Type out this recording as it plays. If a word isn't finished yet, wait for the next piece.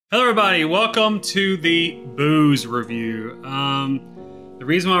Hello everybody, welcome to the booze review. The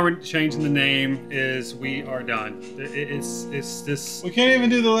reason why we're changing the name is we are done. It's this... We can't even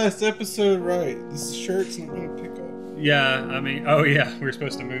do the last episode right. This shirt's not going to pick up. Yeah, I mean, oh yeah, we were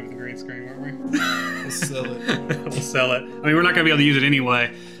supposed to move the green screen, weren't we? We'll sell it. We'll sell it. I mean, we're not going to be able to use it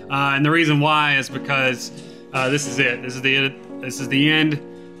anyway. And the reason why is because this is it. This is the end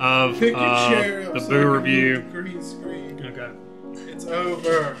of the boo review. Green screen. Okay. It's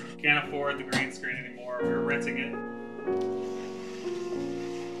over. Can't afford the green screen anymore. We're renting it.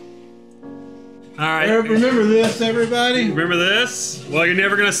 All right. Remember this, everybody? Remember this? Well, you're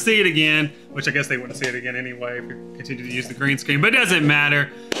never gonna see it again, which I guess they wouldn't see it again anyway if you continue to use the green screen, but it doesn't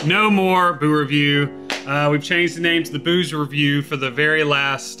matter. No more boo review. We've changed the name to the booze review for the very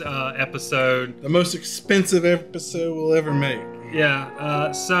last episode. The most expensive episode we'll ever make.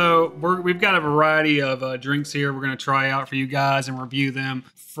 Yeah, so we've got a variety of drinks here we're going to try out for you guys and review them.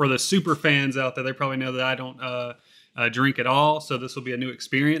 For the super fans out there, they probably know that I don't drink at all, so this will be a new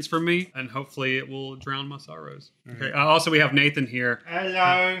experience for me, and hopefully it will drown my sorrows. Okay. Also, we have Nathan here.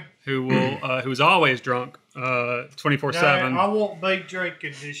 Hello. Who's always drunk 24/7. No, I won't be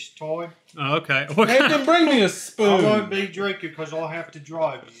drinking this time. Oh, okay. Nathan, bring me a spoon. I won't be drinking because I'll have to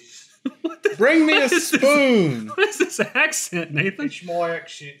drive this. Bring me a spoon. What is this accent, Nathan? It's my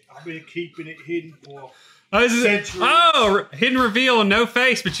accent. I've been keeping it hidden for centuries. Oh, hidden reveal, no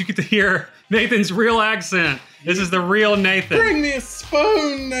face, but you get to hear Nathan's real accent. This is the real Nathan. Bring me a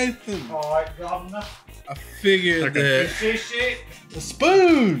spoon, Nathan. All right, Governor. I figured that. Is this it? A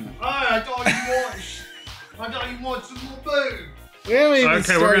spoon. Oh, I thought you want some more booze. We haven't even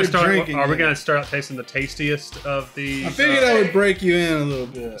Okay, we're gonna start. drinking Are we yet. gonna start out tasting the tastiest of these? I figured I would break you in a little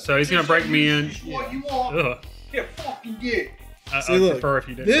bit. So he's gonna break me in. This is what you want. Ugh. Here, fucking get. See, I'd look, prefer if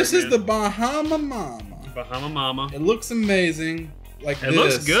you didn't. this break is me the Bahama Mama. in. Bahama Mama. It looks amazing. Like It this.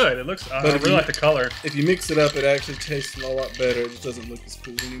 looks good. It looks. I But if really you- like the color. If you mix it up, it actually tastes a lot better. It just doesn't look as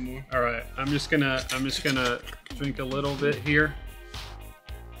cool anymore. All right, I'm just gonna drink a little bit here.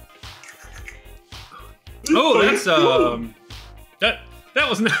 Oh, that's that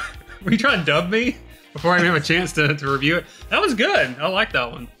was not. Were you trying to dub me before I even have a chance to review it? That was good. I like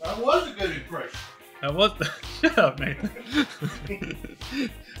that one. That was a good impression. That was. Shut up, man.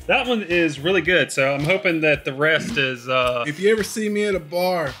 That one is really good. So I'm hoping that the rest is. If you ever see me at a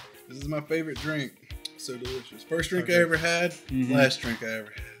bar, this is my favorite drink. So delicious. First drink I ever had. Last drink I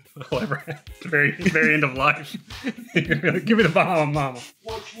ever had. The very end of life. Give me the Bahama Mama.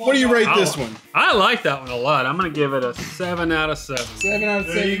 What do you rate this one? I like that one a lot. I'm gonna give it a 7 out of 7. 7 out of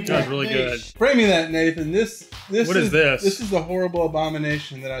 7. That was really good. Bring me that, Nathan. This What is this? This is a horrible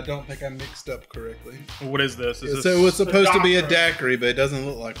abomination that I don't think I mixed up correctly. What is this? So it's supposed to be a daiquiri, but it doesn't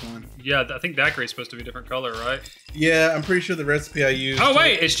look like one. Yeah, I think daiquiri is supposed to be a different color, right? Yeah, I'm pretty sure the recipe I used. Oh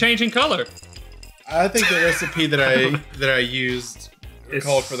wait, it's changing color. I think the recipe that I used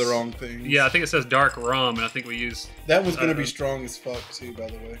called for the wrong thing. Yeah, I think it says dark rum, and I think we used. That one's gonna be strong as fuck too, by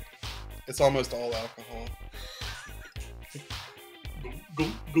the way. It's almost all alcohol. Go.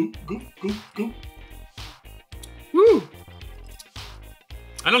 Woo!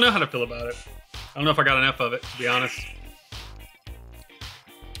 I don't know how to feel about it. I don't know if I got enough of it, to be honest.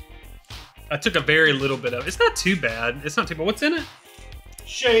 I took a very little bit of it. It's not too bad. It's not too bad. What's in it?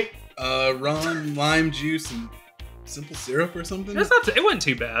 Shake. Rum, lime juice, and simple syrup or something. That's not. It wasn't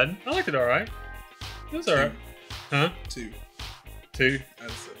too bad. I liked it all right. It was all right. Huh? 2 2. out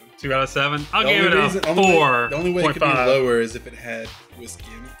of 7. 2 out of 7. I'll The give it only a 4. The only way it could be lower is if it had whiskey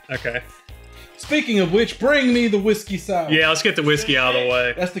in it. Okay. Speaking of which, bring me the whiskey sour. Yeah, let's get the whiskey out of the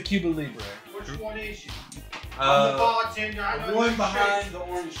way. That's the Cuba Libre. Which one is it? I'm the bartender. I know One this behind shit. the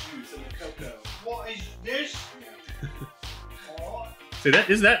orange juice and the cocoa. What is this? Alright. See,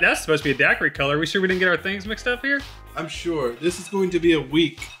 that's supposed to be a daiquiri color. We sure we didn't get our things mixed up here? I'm sure this is going to be a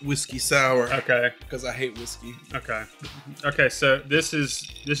weak whiskey sour. Okay. Because I hate whiskey. Okay. Okay, so this is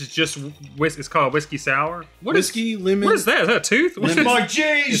just whiskey. It's called whiskey sour. Whiskey, lemon. What is that? Is that a tooth? What Lemon. is- My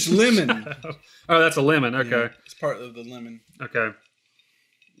jeez! It's lemon. Oh, that's a lemon. Okay. Yeah, it's part of the lemon. Okay.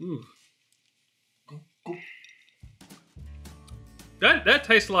 Ooh. That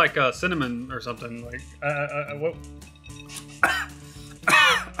tastes like cinnamon or something. Like what?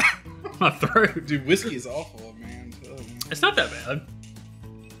 My throat. Dude, whiskey is awful, man. Oh, man. It's not that bad.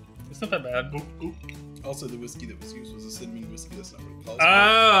 It's not that bad. Also, the whiskey that was used was a cinnamon whiskey. That's not what it calls for.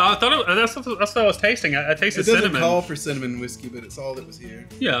 I thought that's what I was tasting. I tasted It doesn't cinnamon. call for cinnamon whiskey, but it's all that was here.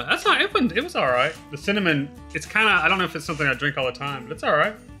 Yeah, that's not. It was all right. The cinnamon. It's kind of. I don't know if it's something I drink all the time, but it's all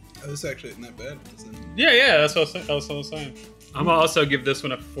right. Oh, this actually isn't that bad with the cinnamon. Yeah. That's what I was saying. I'm gonna also give this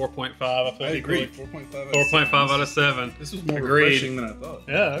one a 4.5. I agree. 4.5. 4.5 out of 7. This was more Agreed. refreshing than I thought.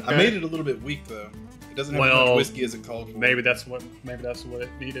 Yeah, okay. I made it a little bit weak though. It doesn't have as much whiskey as it called for. Maybe that's what it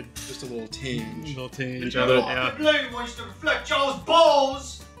needed. Just a little tinge. A little tinge The of it, yeah. blue wants to reflect y'all's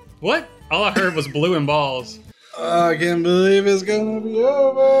balls. What? All I heard was blue and balls. I can't believe it's gonna be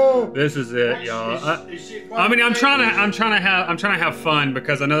over. This is it, y'all. I mean, I'm trying to have fun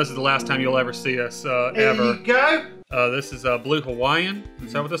because I know this is the last time you'll ever see us There ever. you go. This is Blue Hawaiian.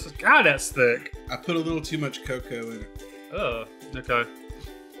 Is that what this is? God, that's thick. I put a little too much cocoa in it. Oh, okay.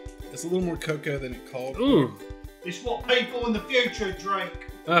 It's a little more cocoa than it called for. Ooh. It's what people in the future drink.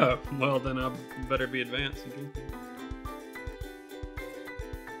 Oh, well then I better be advanced and drink it.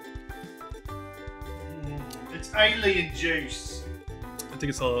 It's alien juice. I think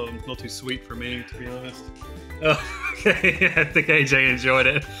it's a little too sweet for me, to be honest. Oh, okay. I think AJ enjoyed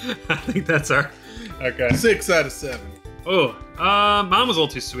it. I think that's our. Okay. 6 out of 7. Oh, mine was a little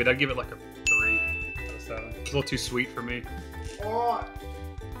too sweet. I'd give it like a 3 out of 7. It's a little too sweet for me. Alright.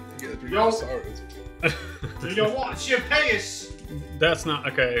 Yeah, 3 Yo. sorrows. You know what's your piss? That's not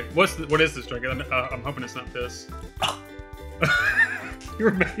okay. What is this drink? I'm hoping it's not this.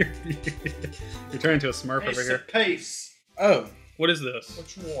 you're turning into a Smurf It's over a here. piece. Oh, What is this?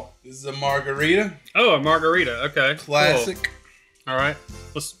 Which one? this is a margarita. Oh, a margarita. Okay. Classic. Cool. All right.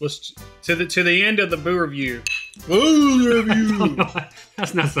 Let's to the end of the boo review. Ooh, review.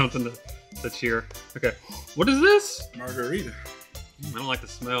 That's not something to cheer. Okay. What is this? Margarita. I don't like the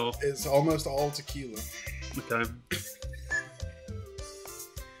smell. It's almost all tequila. Okay.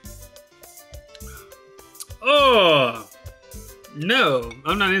 Oh no,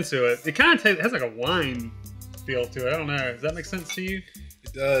 I'm not into it. It kind of has like a wine feel to it. I don't know. Does that make sense to you?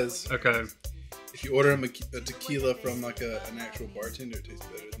 It does. Okay. If you order a tequila from like an actual bartender, it tastes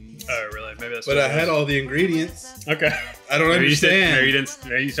better than this. Oh really? Maybe that's. But what I it had is. all the ingredients. Okay. I don't understand.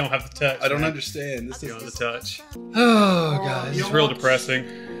 Maybe you don't have the touch. I don't man. understand. This You don't is have the touch. Oh god, this you is real want- depressing.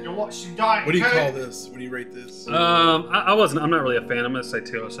 You watch some Diet What do you Coke? call this? What do you rate this? I'm not really a fan. I'm gonna say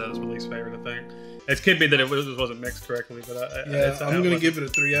 2 out of 7 is my least favorite. I think it could be that it wasn't mixed correctly, but I'm gonna give it a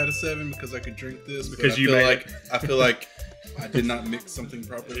 3 out of 7 because I could drink this. But Because I you feel made like I feel like I did not mix something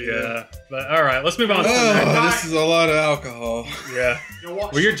properly. Yeah, but all right, let's move on. To the Oh, next. this is a lot of alcohol. Yeah. You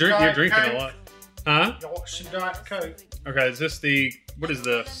watch Well, you're some drinking Diet a Coke? lot, huh? You watch some Diet Coke? Okay, is this what is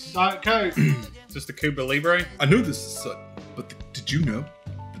this? Diet Coke. Is this the Cuba Libre? I know this is sudden, but did you know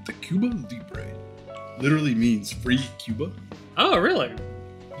that the Cuba Libre literally means free Cuba? Oh, really?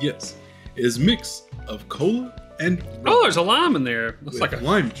 Yes, it is a mix of cola and rum Oh, there's a lime in there. Looks with like a.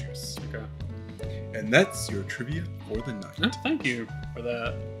 lime juice. Okay. And that's your trivia for the night. Oh, thank you for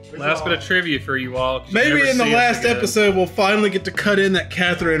that. Good Last job. bit of trivia for you all. 'cause you Maybe never in the see us last again. episode we'll finally get to cut in that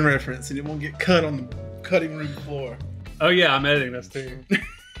Catherine reference and it won't get cut on the cutting room floor. Oh yeah, I'm editing this too.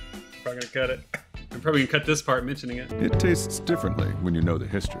 Probably gonna cut it. I'm probably gonna cut this part mentioning it. It tastes differently when you know the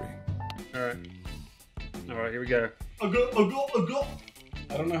history. All right. All right, here we go. I got.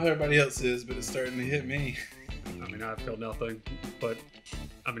 I don't know how everybody else is, but it's starting to hit me. I mean, I feel nothing, but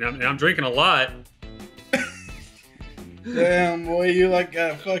I mean, I'm drinking a lot. Damn, boy, you like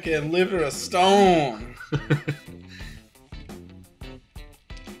got fucking liver of stone.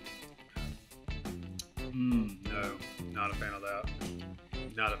 No, not a fan of that.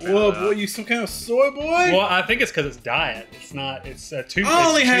 Not a fan Whoa, of that. boy, you some kind of soy boy? Well, I think it's because it's diet. It's not. It's too. I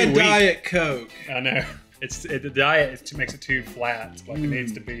only it's too had weak. Diet Coke. I know. The diet makes it too flat. Like it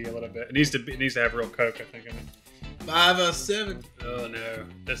needs to be a little bit. It needs to have real Coke. I think in it. 5 out of 7. Oh no,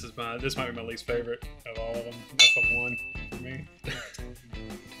 this might be my least favorite of all of them. That's a 1 for me.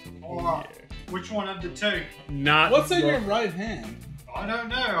 Alright. Which one of the two? Not. What's in your right hand? I don't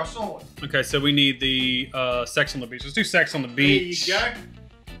know. I saw it. Okay, so we need the Sex on the Beach. Let's do Sex on the Beach. There you go.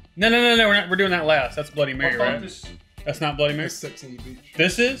 No. We're doing that last. That's Bloody Mary, I thought right? this- That's not Bloody Mary. That's Sex on the Beach.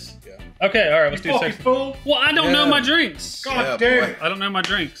 This is. Yeah. Okay, all right. Let's You do fucking Sex. fool. Well, I don't know Yeah. my drinks. God Yeah, damn. boy. I don't know my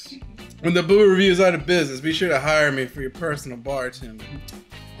drinks. When the Boo Review is out of business, be sure to hire me for your personal bartender.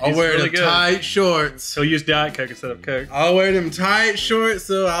 I'll He's wear really them good. tight shorts. He'll use Diet Coke instead of Coke. I'll wear them tight shorts,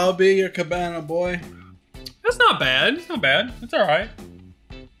 so I'll be your cabana boy. That's not bad. It's not bad. It's all right.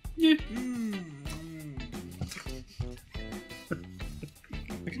 Yeah.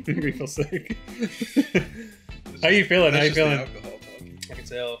 Make me feel sick. How you feeling? How That's you just the feeling? alcohol talking. I can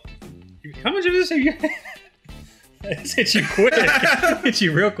tell. How much of this have you had? It's hit you quick. Hit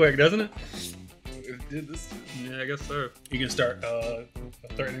you real quick, doesn't it? It did this time. Yeah, I guess so. You can start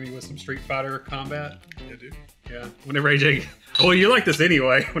threatening me with some Street Fighter combat. Yeah, dude. Yeah. Whenever AJ, well, you like this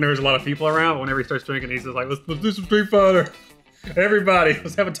anyway. Whenever there's a lot of people around, whenever he starts drinking, he's just like, let's do some Street Fighter. Everybody,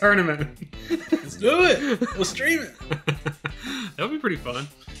 let's have a tournament. Let's do it. We'll stream it. That would be pretty fun.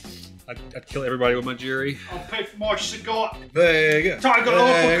 I'd kill everybody with my jury. I'll pay for my cigar. There you go. Tiger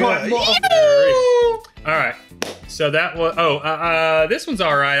uppercut. All right. So that was. This one's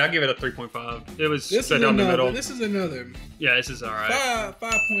all right. I'll give it a 3.5. It was set down the middle. This is another. Yeah, this is all right.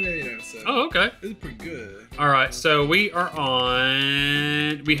 5.8 out of 7. Oh, okay. This is pretty good. All right. So we are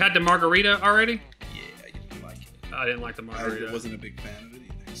on. We had the margarita already. Yeah, you didn't like it. I didn't like the margarita. I wasn't a big fan of it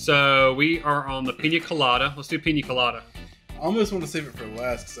either. So we are on the pina colada. Let's do pina colada. I almost want to save it for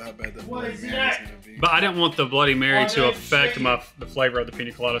last because of how bad the Bloody Mary's gonna be. But I didn't want the Bloody Mary to affect the flavor of the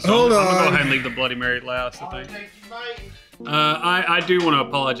pina colada, so Hold I'm on. gonna go ahead and leave the Bloody Mary last. I think. I do want to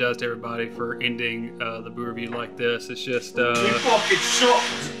apologize to everybody for ending the Boo Review like this. It's just You fucking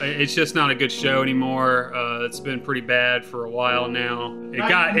sucked. it's just not a good show anymore. It's been pretty bad for a while now.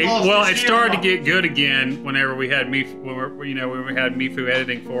 It started to get good again whenever we had when we had Mifu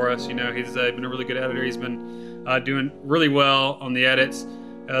editing for us. You know, he's been a really good editor. He's been doing really well on the edits.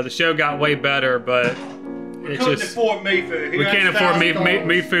 The show got way better, but We couldn't afford Mifu. We can't afford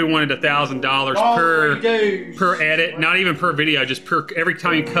Mifu wanted $1,000 per edit, not even per video, just per every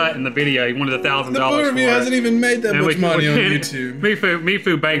time you cut in the video. He wanted $1,000. The Boo Review hasn't even made that much money on YouTube.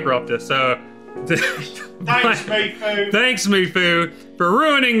 Mifu bankrupted us, so Thanks, Mifu. Thanks, Mifu, for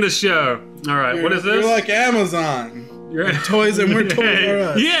ruining the show. All right, what is this? You're like Amazon. You're toys and we're Toys R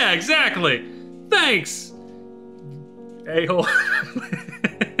Us. Yeah, exactly. Thanks. A-hole.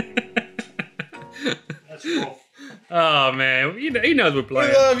 That's rough. Oh man, he knows we're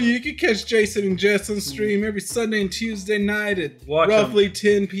playing. We love you. You can catch Jason and Jess on stream every Sunday and Tuesday night at roughly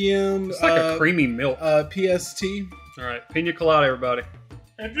 10 p.m. It's like a creamy milk. PST. All right, pina colada, everybody.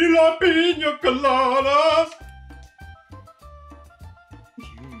 If you like pina coladas.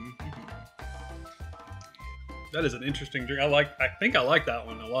 That is an interesting drink. I think I like that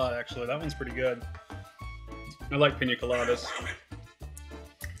one a lot, actually. That one's pretty good. I like pina coladas.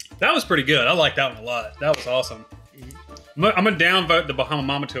 That was pretty good. I like that one a lot. That was awesome. I'm gonna downvote the Bahama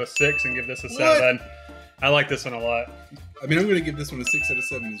Mama to a 6 and give this a 7. I like this one a lot. I mean, I'm gonna give this one a 6 out of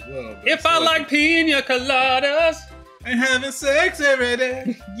 7 as well. If I like pina coladas and having sex every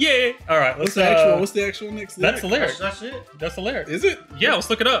day. Yeah. All right. What's the actual next lyric? That's the lyric. That's it. That's the lyric. Is it? Yeah. Let's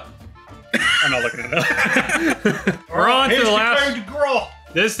look it up. I'm not looking it up. We're on to the last.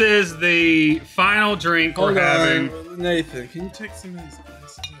 This is the final drink we're having. Nathan, can you take some of these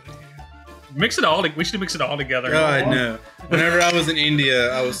glasses out of here? Mix it all. We should mix it all together. God, no. Whenever I was in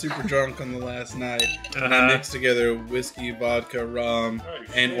India, I was super drunk on the last night, and I mixed together whiskey, vodka, rum,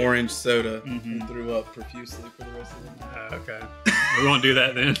 and orange soda, and threw up profusely for the rest of the night. Okay. We won't do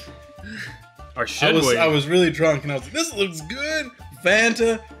that then. Or should we? I was really drunk, and I was like, "This looks good."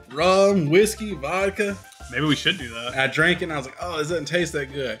 Fanta, rum, whiskey, vodka. Maybe we should do that. And I drank it, and I was like, "Oh, this doesn't taste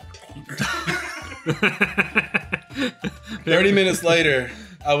that good." 30 minutes later,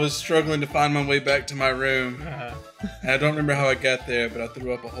 I was struggling to find my way back to my room. And I don't remember how I got there, but I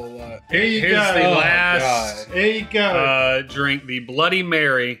threw up a whole lot. Here's the last drink, the Bloody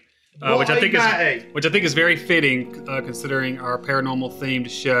Mary, which I think is very fitting considering our paranormal themed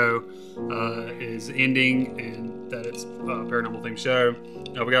show is ending and that it's a paranormal themed show.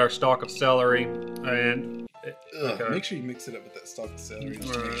 We got our stalk of celery and make sure you mix it up with that stalk of celery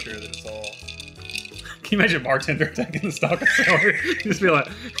just to make sure that it's all. Can you imagine a bartender taking the stalk of celery? Just be like,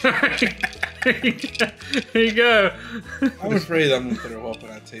 all right, here you go. I'm afraid I'm going to throw up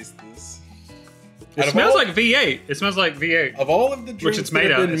when I taste this. It smells like V8. It smells like V8. Of all of the drinks which it's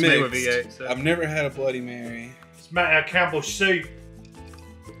made of, it's made with V8. So. I've never had a Bloody Mary. It's made out of Campbell's soup.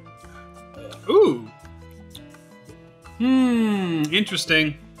 Ooh.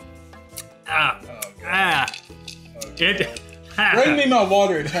 Interesting. Bring me my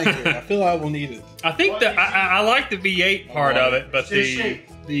water tanker. I feel I will need it. I think that I like the V8 part of it, but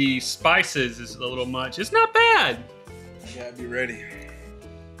the spices is a little much. It's not bad. I gotta be ready.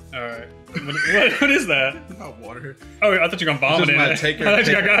 All right. What is that? Not water. Oh, I thought you were gonna vomit in it. I thought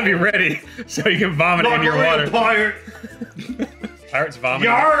you gotta be ready so you can vomit in your water. Pirate. Pirates vomit.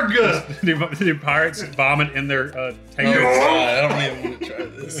 Yarga! Do pirates vomit in their tankards? I don't even want to try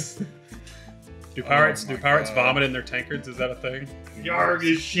this. Do pirates vomit in their tankards? Is that a thing?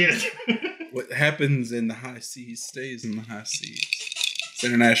 Yarga shit. What happens in the high seas stays in the high seas. It's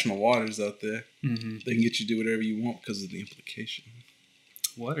international waters out there. They can get you to do whatever you want because of the implication.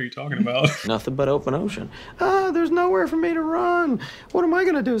 What are you talking about? Nothing but open ocean. There's nowhere for me to run. What am I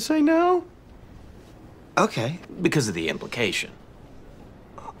gonna do? Say no? Okay, because of the implication.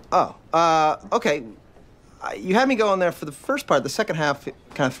 Oh, okay. You had me going there for the first part. The second half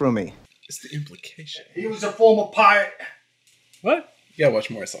kind of threw me. It's the implication. He was a former pirate. What? You gotta watch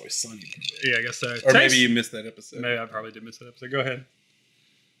more It's Always Sunny. Yeah, I guess so. Or maybe you missed that episode. Maybe I probably did miss that episode. Go ahead.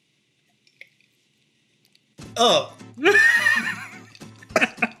 Oh.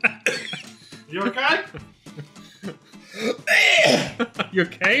 You okay? You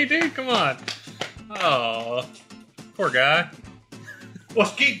okay, dude? Come on. Oh, poor guy.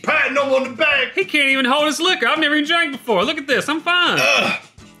 Let's keep patting him on the back. He can't even hold his liquor. I've never even drank before. Look at this. I'm fine.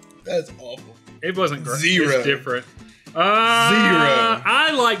 That's awful. It wasn't great. Zero. It's different. Zero.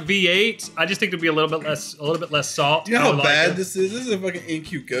 I like V8s. I just think there'd be a little bit less salt. Do you know how I would bad like it. this is? This is a fucking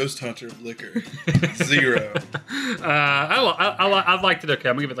NQ ghost hunter of liquor. Zero. I liked it. Okay,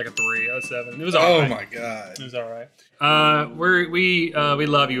 I'm gonna give it like a 3 out of 7. It was all right. Oh my god. It was all right. We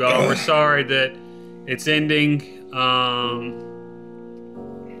love you all. We're sorry that it's ending.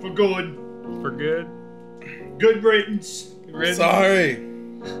 For good. For good. Good riddance. Good riddance. Sorry.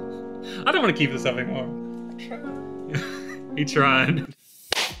 I don't want to keep this up anymore. He tried.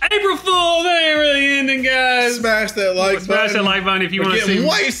 April Fool's! That ain't really ending, guys. Smash that like button. Smash that like button if you want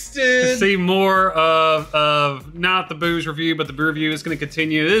to see more of not the booze review, but the brew review is going to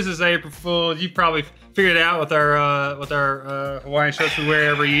continue. This is April Fool's. You probably figured it out with our Hawaiian shirts we wear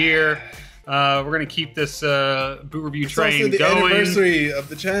every year. We're going to keep this brew review train also the going. Anniversary of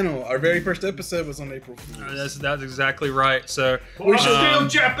the channel. Our very first episode was on April Fool's. That's exactly right. So We're still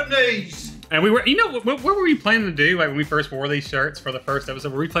Japanese. And we were, you know, what were we planning to do? Like when we first wore these shirts for the first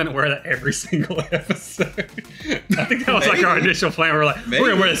episode, were we planning to wear that every single episode? I think that was like our initial plan. We were like, we're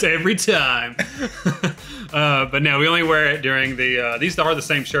gonna wear this every time. But no, we only wear it during the. These are the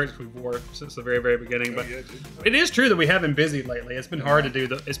same shirts we wore since the very, very beginning. But it is true that we have been busy lately. It's been hard to do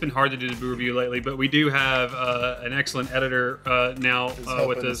the brew review lately. But we do have an excellent editor now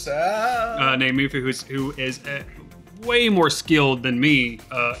with us named Mufu, who is way more skilled than me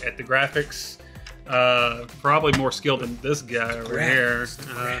at the graphics. Probably more skilled than this guy over here.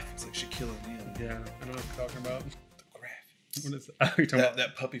 Graphics like Shaquille O'Neal. Yeah, I don't know what you're talking about. The graphics. What is that? Are you talking about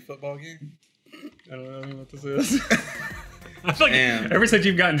That puppy football game? I don't know what this is. I feel like ever since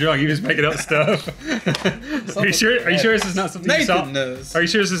you've gotten drunk, you just making up stuff. Are you sure? Are you sure this is not something you saw? Knows. Are you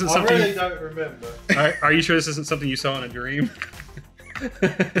sure this isn't something? I really don't remember. Are you sure this isn't something you saw in a dream?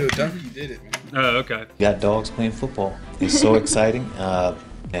 Dude, Duncan, you did it, man. Oh, okay. Got dogs playing football. It's so exciting,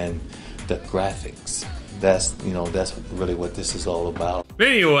 and the graphics. That's really what this is all about. But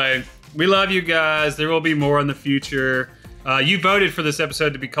anyway, we love you guys. There will be more in the future. You voted for this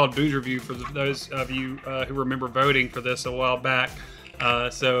episode to be called Booze Review for those of you who remember voting for this a while back.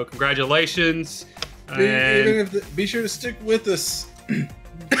 So congratulations. Be sure to stick with us.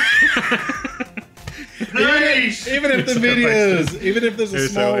 Nice. Even if the videos, even if there's a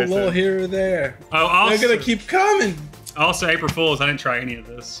small little here or there, also, they're gonna keep coming. Also, April Fools, I didn't try any of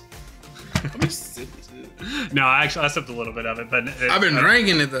this. I'm just sipping it. No, I sipped a little bit of it, but I've been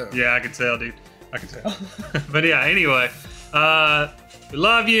drinking it though. Yeah, I can tell, dude. I can tell. But yeah, anyway, we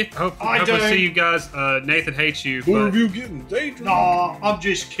love you. Hope we see you guys. Nathan hates you. What have you getting dangerous? Nah, I'm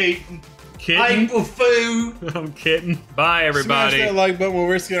just kidding. Kidding? April Fool. I'm kidding. Bye, everybody. Smash that like button. We're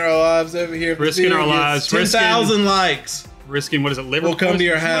risking our lives over here. Risking our lives. 10,000 likes. Risking, what is it, liver? We'll come to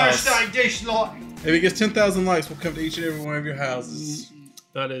your house. Smash that dislike. If it gets 10,000 likes, we'll come to each and every one of your houses.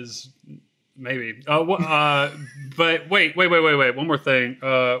 That is maybe. But wait. One more thing. What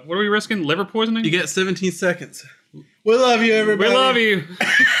are we risking? Liver poisoning? You get 17 seconds. We love you, everybody. We love you.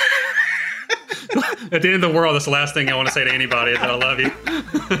 At the end of the world, that's the last thing I want to say to anybody is that I love you.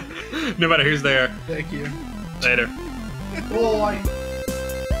 No matter who's there. Thank you. Later. Boy.